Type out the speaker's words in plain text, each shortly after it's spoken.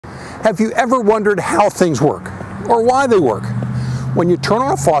Have you ever wondered how things work or why they work? When you turn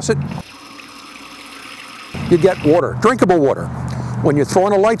on a faucet, you get water, drinkable water. When you throw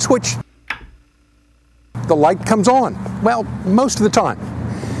on a light switch, the light comes on. Well, most of the time.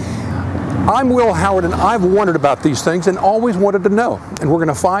 I'm Will Howard, and I've wondered about these things and always wanted to know, and we're going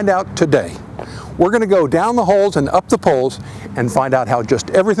to find out today. We're going to go down the holes and up the poles and find out how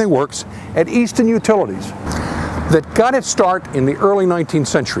just everything works at Easton Utilities that got its start in the early 19th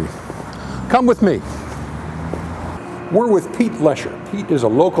century. Come with me. We're with Pete Lesher. Pete is a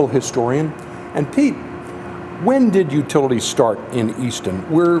local historian. And Pete, when did utilities start in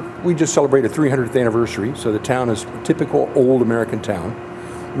Easton? We just celebrated 300th anniversary, so the town is a typical old American town.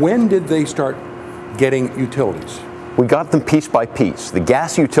 When did they start getting utilities? We got them piece by piece. The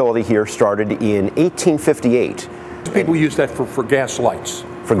gas utility here started in 1858. People use that for gas lights.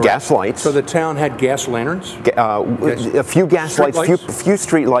 For gas lights. So the town had gas lanterns? A few gas lights, few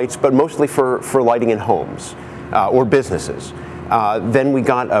street lights, but mostly for lighting in homes or businesses. Then we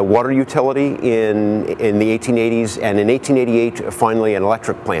got a water utility in the 1880s, and in 1888 finally an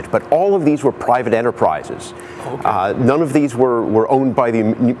electric plant. But all of these were private enterprises. Okay. None of these were owned by the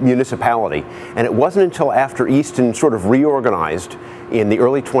municipality. And it wasn't until after Easton sort of reorganized in the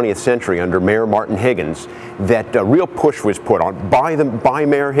early 20th century under Mayor Martin Higgins that a real push was put on by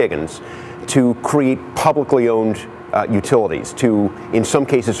Mayor Higgins to create publicly owned utilities, to in some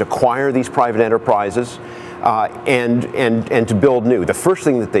cases acquire these private enterprises and to build new. The first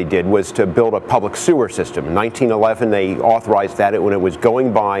thing that they did was to build a public sewer system. In 1911 they authorized that when it was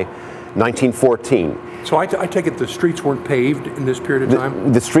going by 1914. So I take it the streets weren't paved in this period of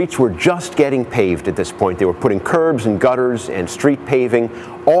time? The streets were just getting paved at this point. They were putting curbs and gutters and street paving.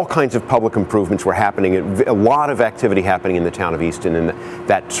 All kinds of public improvements were happening. A lot of activity happening in the town of Easton in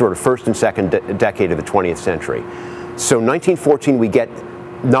that sort of first and second decade of the 20th century. So 1914 we get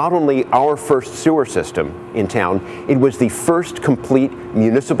not only our first sewer system in town, it was the first complete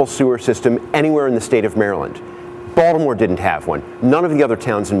municipal sewer system anywhere in the state of Maryland. Baltimore didn't have one. None of the other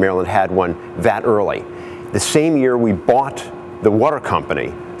towns in Maryland had one that early. The same year we bought the water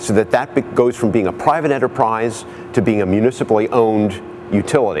company so that goes from being a private enterprise to being a municipally owned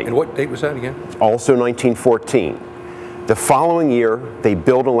utility. And what date was that again? Also 1914. The following year they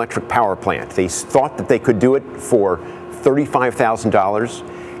built an electric power plant. They thought that they could do it for $35,000,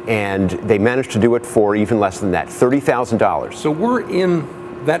 and they managed to do it for even less than that, $30,000. So we're in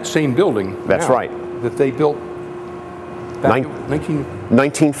that same building. That's now, right. That they built back in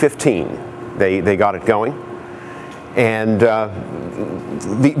 1915. They got it going, and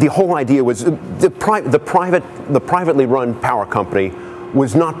the whole idea was the privately run power company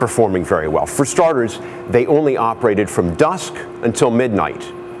was not performing very well. For starters, they only operated from dusk until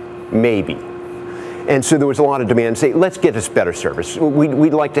midnight, maybe. And so there was a lot of demand, say, let's get us better service.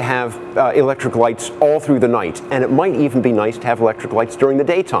 We'd like to have electric lights all through the night, and it might even be nice to have electric lights during the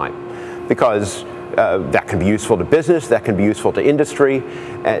daytime, because that can be useful to business, that can be useful to industry.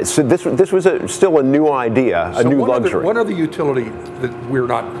 So this was still a new idea, a new luxury. One other utility that we're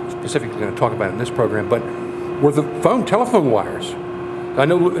not specifically going to talk about in this program, but were the telephone wires. I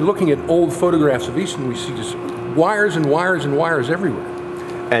know looking at old photographs of Easton, we see just wires and wires and wires everywhere.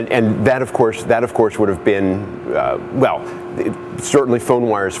 And that of course would have been certainly phone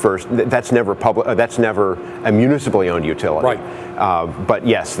wires first. That's never public. That's never a municipally owned utility. Right. But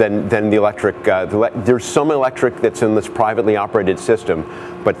yes, then the electric. There's some electric that's in this privately operated system,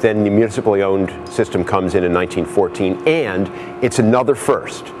 but then the municipally owned system comes in 1914, and it's another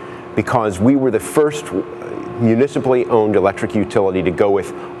first, because we were the first municipally owned electric utility to go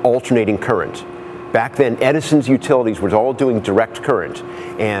with alternating current. Back then, Edison's utilities was all doing direct current,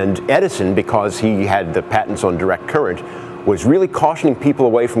 and Edison, because he had the patents on direct current, was really cautioning people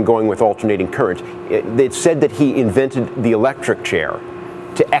away from going with alternating current. It said that he invented the electric chair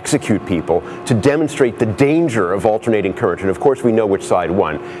to execute people, to demonstrate the danger of alternating current, and of course we know which side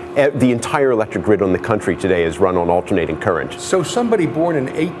won. The entire electric grid on the country today is run on alternating current. So somebody born in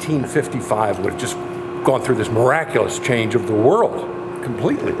 1855 would have just gone through this miraculous change of the world.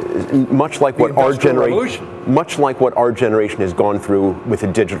 Completely. Much like what our generation has gone through with the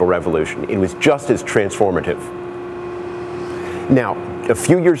digital revolution. It was just as transformative. Now, just a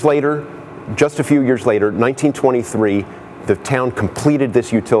few years later, 1923, the town completed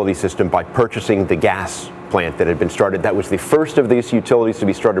this utility system by purchasing the gas plant that had been started. That was the first of these utilities to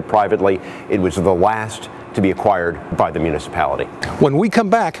be started privately. It was the last to be acquired by the municipality. When we come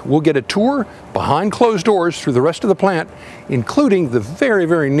back, we'll get a tour behind closed doors through the rest of the plant, including the very,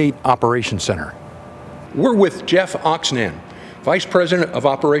 very neat operations center. We're with Jeff Oxnan, Vice President of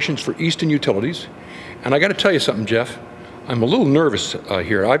Operations for Easton Utilities. And I got to tell you something, Jeff. I'm a little nervous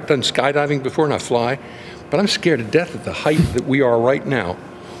here. I've done skydiving before and I fly, but I'm scared to death at the height that we are right now.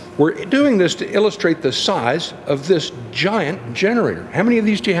 We're doing this to illustrate the size of this giant generator. How many of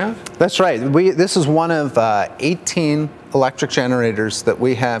these do you have? That's right. This is one of 18 electric generators that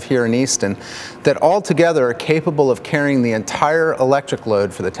we have here in Easton that all together are capable of carrying the entire electric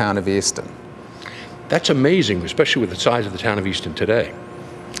load for the town of Easton. That's amazing, especially with the size of the town of Easton today.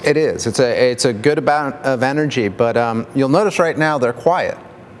 It is. It's a good amount of energy, but you'll notice right now they're quiet.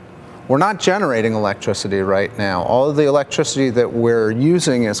 We're not generating electricity right now. All of the electricity that we're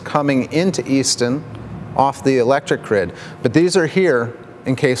using is coming into Easton off the electric grid, but these are here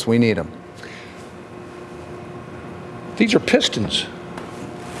in case we need them. These are pistons.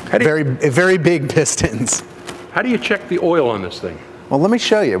 Very big pistons. How do you check the oil on this thing? Well, let me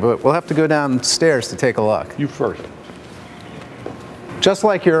show you, but we'll have to go downstairs to take a look. You first. Just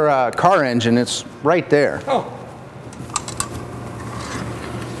like your car engine, it's right there. Oh.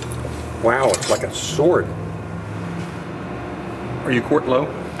 Wow, it's like a sword. Are you quart low?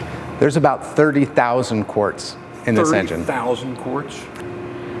 There's about 30,000 quarts in this engine. 30,000 quarts?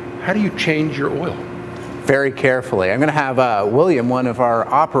 How do you change your oil? Very carefully. I'm going to have William, one of our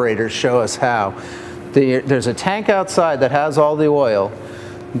operators, show us how. There's a tank outside that has all the oil.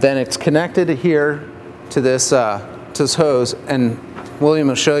 Then it's connected here to this hose, and William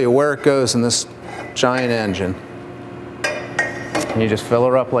will show you where it goes in this giant engine. And you just fill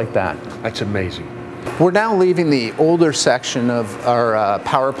her up like that. That's amazing. We're now leaving the older section of our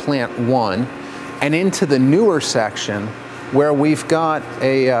power plant 1 and into the newer section where we've got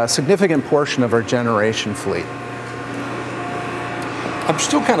a significant portion of our generation fleet. I'm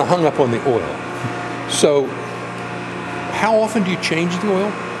still kind of hung up on the oil. So how often do you change the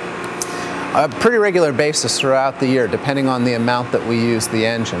oil? A pretty regular basis throughout the year, depending on the amount that we use the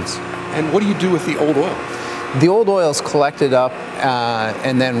engines. And what do you do with the old oil? The old oil is collected up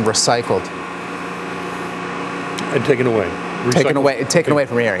and then recycled. And taken away? Taken away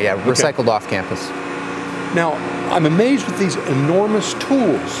from here, yeah, okay. Recycled off campus. Now, I'm amazed with these enormous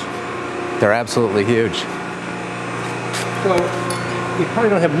tools. They're absolutely huge. So, you probably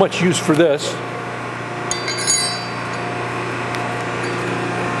don't have much use for this.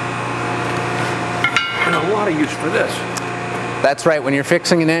 And a lot of use for this. That's right, when you're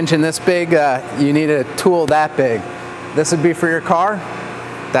fixing an engine this big, you need a tool that big. This would be for your car,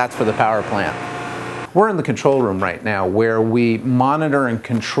 that's for the power plant. We're in the control room right now where we monitor and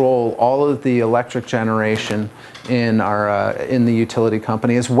control all of the electric generation in the utility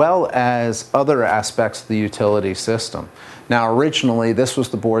company, as well as other aspects of the utility system. Now, originally, this was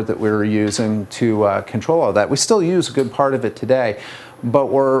the board that we were using to control all that. We still use a good part of it today, but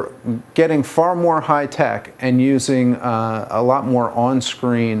we're getting far more high-tech and using a lot more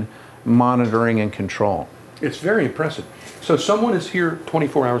on-screen monitoring and control. It's very impressive. So someone is here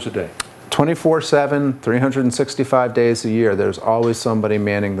 24 hours a day? 24/7, 365 days a year. There's always somebody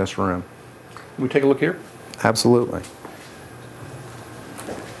manning this room. Can we take a look here? Absolutely.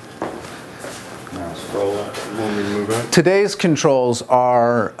 Now scroll up when we move up. Today's controls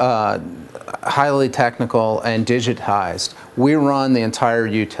are highly technical and digitized. We run the entire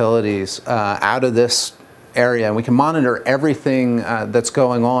utilities out of this area, and we can monitor everything that's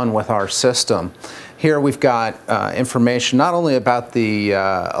going on with our system. Here we've got information not only about the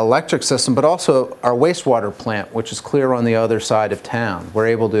electric system, but also our wastewater plant, which is clear on the other side of town. We're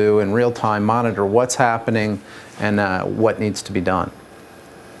able to, in real time, monitor what's happening and what needs to be done.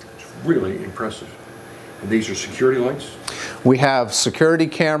 It's really impressive. And these are security lights? We have security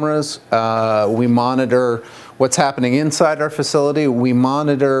cameras. We monitor what's happening inside our facility. We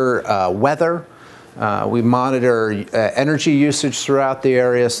monitor weather. We monitor energy usage throughout the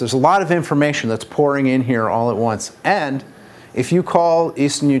area. So there's a lot of information that's pouring in here all at once. And if you call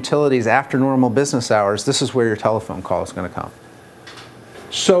Easton Utilities after normal business hours, this is where your telephone call is going to come.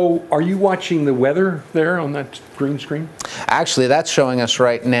 So are you watching the weather there on that green screen? Actually, that's showing us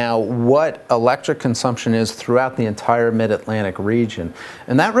right now what electric consumption is throughout the entire Mid-Atlantic region.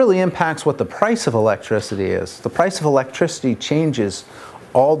 And that really impacts what the price of electricity is. The price of electricity changes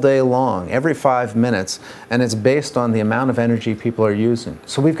all day long, every 5 minutes, and it's based on the amount of energy people are using.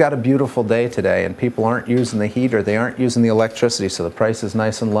 So we've got a beautiful day today, and people aren't using the heater, they aren't using the electricity, so the price is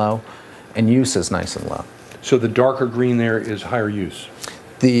nice and low, and use is nice and low. So the darker green there is higher use?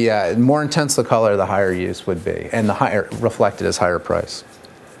 The more intense the color, the higher use would be, and the higher reflected is higher price.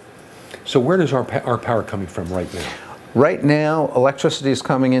 So where does our power coming from right now? Right now, electricity is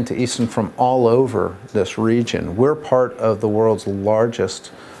coming into Easton from all over this region. We're part of the world's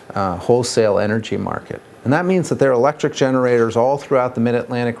largest wholesale energy market. And that means that there are electric generators all throughout the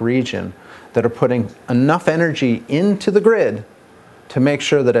Mid-Atlantic region that are putting enough energy into the grid to make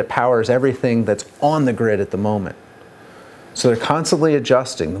sure that it powers everything that's on the grid at the moment. So they're constantly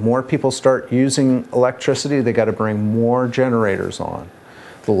adjusting. The more people start using electricity, they got to bring more generators on.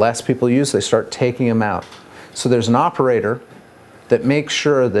 The less people use, they start taking them out. So there's an operator that makes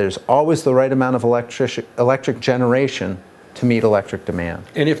sure there's always the right amount of electric generation to meet electric demand.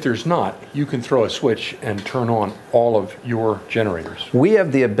 And if there's not, you can throw a switch and turn on all of your generators. We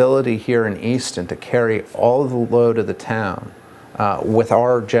have the ability here in Easton to carry all of the load of the town with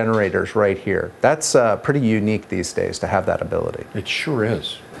our generators right here. That's pretty unique these days to have that ability. It sure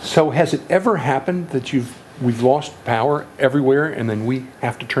is. So has it ever happened that we've lost power everywhere and then we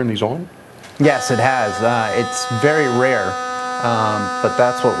have to turn these on? Yes, it has. It's very rare. But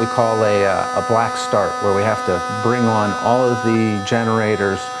that's what we call a black start, where we have to bring on all of the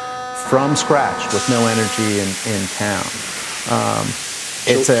generators from scratch with no energy in town.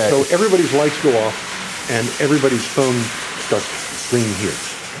 So everybody's lights go off and everybody's phone starts ringing here.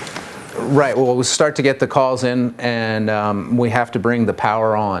 Right, well, we start to get the calls in and we have to bring the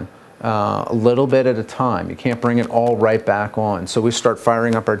power on. A little bit at a time. You can't bring it all right back on. So we start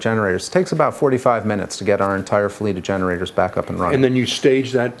firing up our generators. It takes about 45 minutes to get our entire fleet of generators back up and running. And then you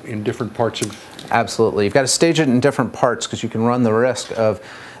stage that in different parts of... Absolutely. You've got to stage it in different parts because you can run the risk of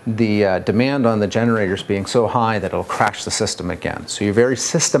the demand on the generators being so high that it'll crash the system again. So you very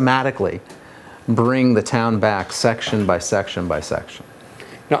systematically bring the town back section by section by section.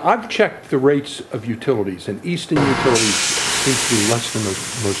 Now, I've checked the rates of utilities, and Easton Utilities seems to be less than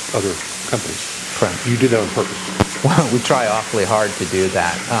most other companies. Correct. You did that on purpose. Well, we try awfully hard to do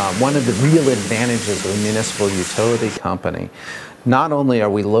that. One of the real advantages of a municipal utility company, not only are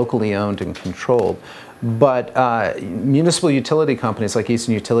we locally owned and controlled, but municipal utility companies like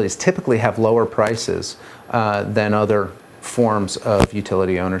Easton Utilities typically have lower prices than other forms of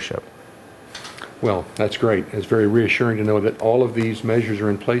utility ownership. Well, that's great. It's very reassuring to know that all of these measures are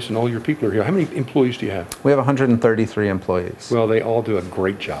in place and all your people are here. How many employees do you have? We have 133 employees. Well, they all do a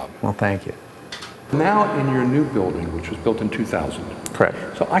great job. Well, thank you. Now in your new building, which was built in 2000.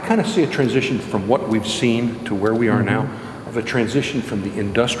 Correct. So I kind of see a transition from what we've seen to where we are now, of a transition from the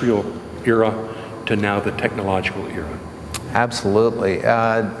industrial era to now the technological era. Absolutely.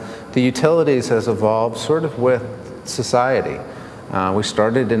 The utilities has evolved sort of with society. We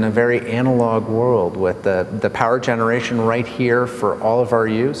started in a very analog world with the power generation right here for all of our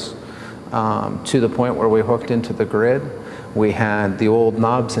use, to the point where we hooked into the grid. We had the old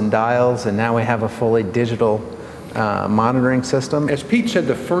knobs and dials, and now we have a fully digital monitoring system. As Pete said,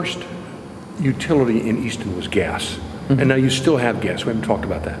 the first utility in Easton was gas, and now you still have gas. We haven't talked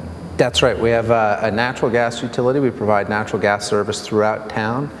about that. That's right. We have a natural gas utility. We provide natural gas service throughout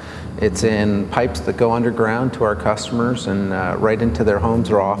town. It's in pipes that go underground to our customers and right into their homes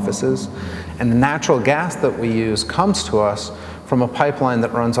or offices. And the natural gas that we use comes to us from a pipeline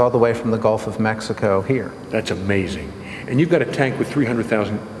that runs all the way from the Gulf of Mexico here. That's amazing. And you've got a tank with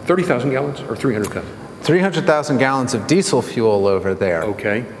 30,000 gallons or 300,000? 300,000 gallons of diesel fuel over there.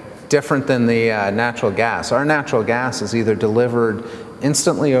 Okay. Different than the natural gas. Our natural gas is either delivered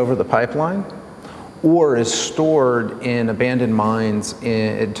instantly over the pipeline or is stored in abandoned mines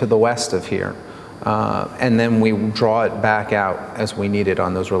to the west of here. And then we draw it back out as we need it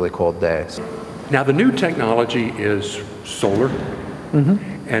on those really cold days. Now the new technology is solar,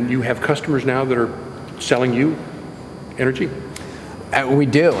 and you have customers now that are selling you energy? We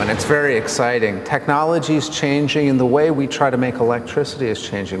do, and it's very exciting. Technology is changing, and the way we try to make electricity is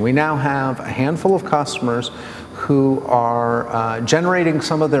changing. We now have a handful of customers who are generating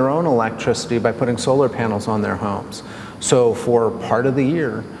some of their own electricity by putting solar panels on their homes. So for part of the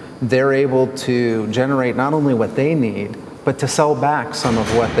year, they're able to generate not only what they need, but to sell back some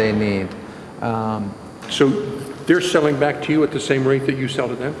of what they need. So they're selling back to you at the same rate that you sell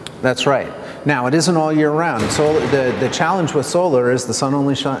to them? That's right. Now, it isn't all year round. So the challenge with solar is the sun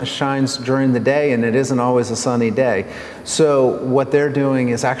only shines during the day, and it isn't always a sunny day. So what they're doing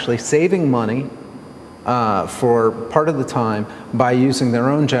is actually saving money for part of the time by using their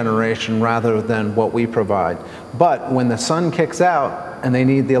own generation rather than what we provide. But when the sun kicks out and they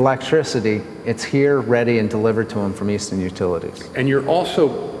need the electricity, it's here, ready, and delivered to them from Easton Utilities. And you're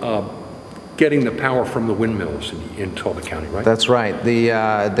also getting the power from the windmills in Talbot County, right? That's right.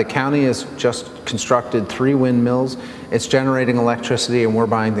 The county has just constructed 3 windmills. It's generating electricity, and we're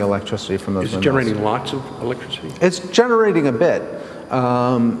buying the electricity from those windmills. Is it generating lots of electricity? It's generating a bit.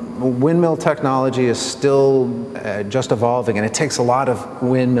 Windmill technology is still just evolving, and it takes a lot of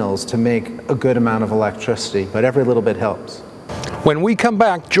windmills to make a good amount of electricity, but every little bit helps. When we come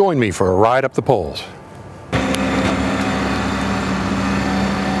back, join me for a ride up the poles.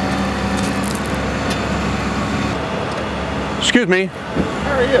 Excuse me.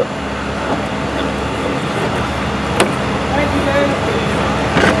 How are you? Thank you, Dave.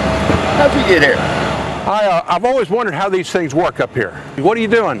 How'd you get here? I've always wondered how these things work up here. What are you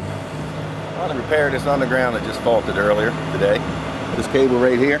doing? I want to repair this underground that just faulted earlier today. This cable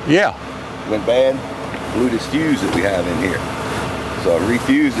right here. Yeah. Went bad. Blew this fuse that we have in here. So I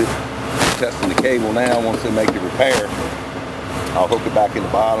refused it. Testing the cable now. Once they make the repair, I'll hook it back in the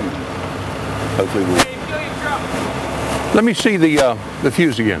bottom. Hopefully we'll... Let me see the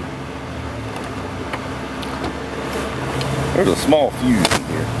fuse again. There's a small fuse in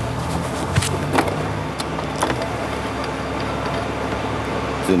here.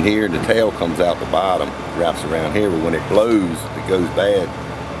 It's in here, the tail comes out the bottom, wraps around here, but when it blows, it goes bad,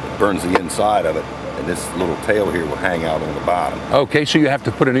 it burns the inside of it, and this little tail here will hang out on the bottom. Okay, so you have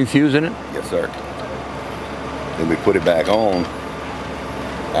to put a new fuse in it? Yes, sir. Then we put it back on.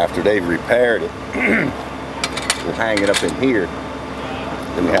 After they've repaired it, we'll hang it up in here.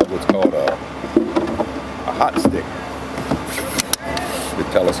 Then we have what's called a hot stick.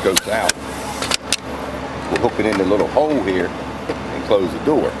 It telescopes out. We'll hook it in the little hole here and close the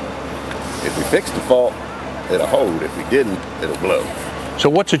door. If we fix the fault, it'll hold. If we didn't, it'll blow. So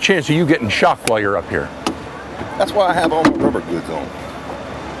what's the chance of you getting shocked while you're up here? That's why I have all my rubber goods on.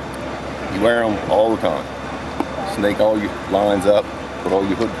 You wear them all the time. Snake all your lines up, put all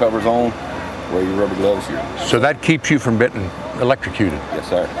your hood covers on, wear your rubber gloves here. So that keeps you from getting electrocuted? Yes,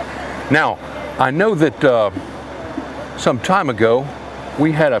 sir. Now, I know that some time ago,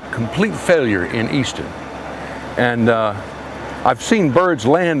 we had a complete failure in Easton. And I've seen birds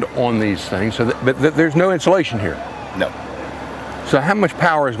land on these things, but there's no insulation here. No. So how much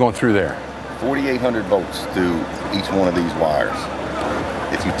power is going through there? 4,800 volts through each one of these wires.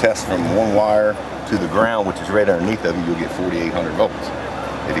 If you test from one wire to the ground, which is right underneath of you, you'll get 4,800 volts.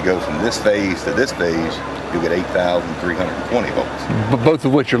 If you go from this phase to this phase, you'll get 8,320 volts. But both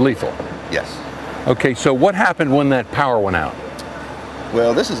of which are lethal? Yes. Okay, so what happened when that power went out?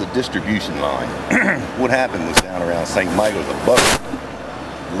 Well, this is a distribution line. What happened was down around St. Michael's, a bug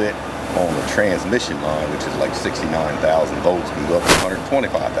lit on the transmission line, which is like 69,000 volts, can go up to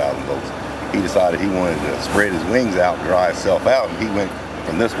 125,000 volts. He decided he wanted to spread his wings out and dry himself out, and he went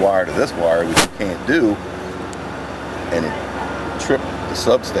from this wire to this wire, which you can't do, and it tripped the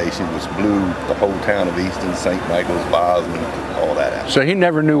substation, which blew the whole town of Easton, St. Michael's, Bosman, all that out. So he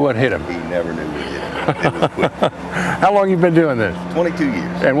never knew what hit him? He never knew what hit him. It was quick. How long have you been doing this? 22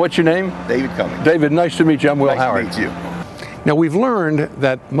 years. And what's your name? David Cummings. David, nice to meet you. I'm Will Howard. Nice to meet you. Now, we've learned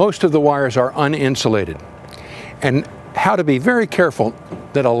that most of the wires are uninsulated, and how to be very careful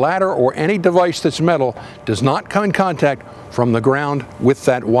that a ladder or any device that's metal does not come in contact from the ground with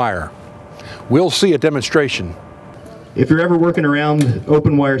that wire. We'll see a demonstration. If you're ever working around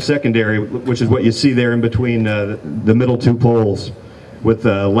open wire secondary, which is what you see there in between the middle two poles, with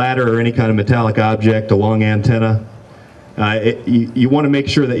a ladder or any kind of metallic object, a long antenna, you want to make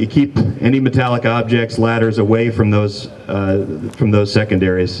sure that you keep any metallic objects, ladders, away from those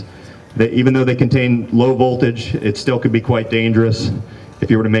secondaries. Even though they contain low voltage, it still could be quite dangerous if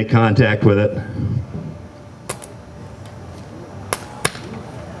you were to make contact with it.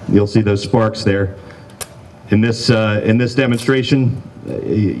 You'll see those sparks there. In this demonstration,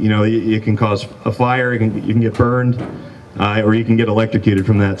 you can cause a fire, you can get burned, or you can get electrocuted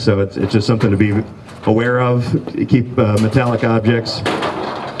from that. So it's just something to be aware of. Keep metallic objects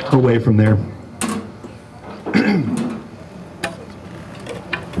away from there.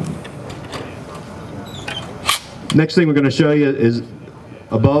 Next thing we're going to show you is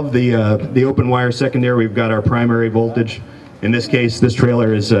above the open wire secondary, we've got our primary voltage. In this case, this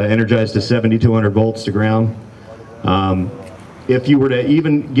trailer is energized to 7,200 volts to ground. If you were to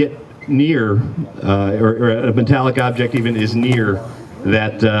even get near, or a metallic object even is near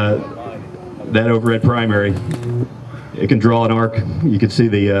that overhead primary, it can draw an arc. You can see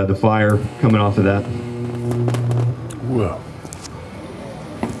the fire coming off of that. Whoa.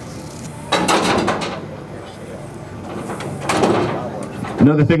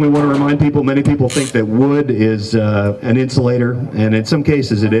 Another thing we want to remind people, many people think that wood is an insulator, and in some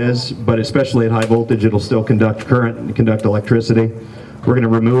cases it is, but especially at high voltage it'll still conduct current and conduct electricity. We're going to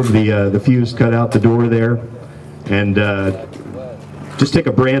remove the fuse, cut out the door there, and just take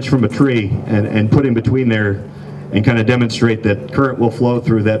a branch from a tree and put in between there and kind of demonstrate that current will flow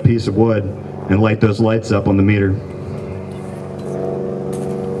through that piece of wood and light those lights up on the meter.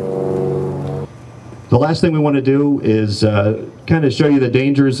 The last thing we want to do is kind of show you the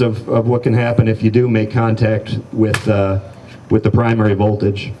dangers of what can happen if you do make contact with the primary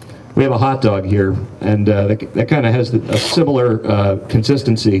voltage. We have a hot dog here, and that kind of has a similar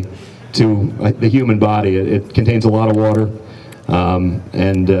consistency to the human body. It contains a lot of water.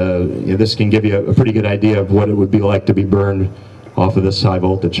 This can give you a pretty good idea of what it would be like to be burned off of this high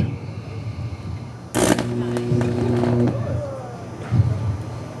voltage.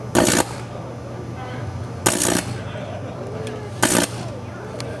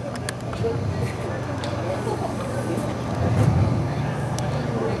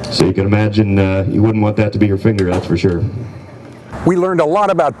 So you can imagine you wouldn't want that to be your finger, that's for sure. We learned a lot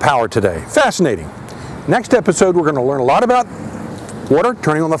about power today. Fascinating. Next episode, we're going to learn a lot about water,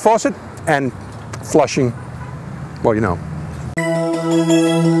 turning on the faucet, and flushing, well, you know.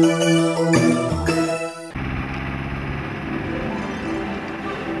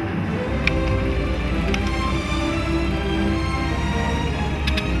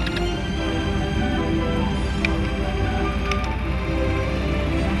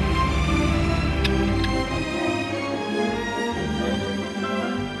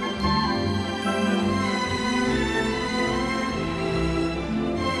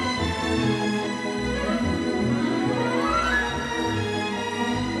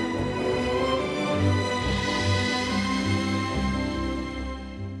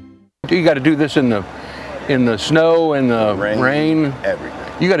 You got to do this in the snow and the rain.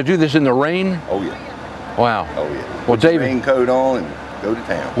 Everything. You got to do this in the rain. Oh yeah. Wow. Oh yeah. Well, Put your David, raincoat on and go to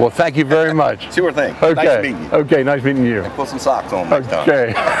town. Well, thank you very much. Sure thing. Okay. Nice meeting you. Okay. Nice meeting you. Put some socks on next time.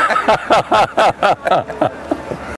 Okay.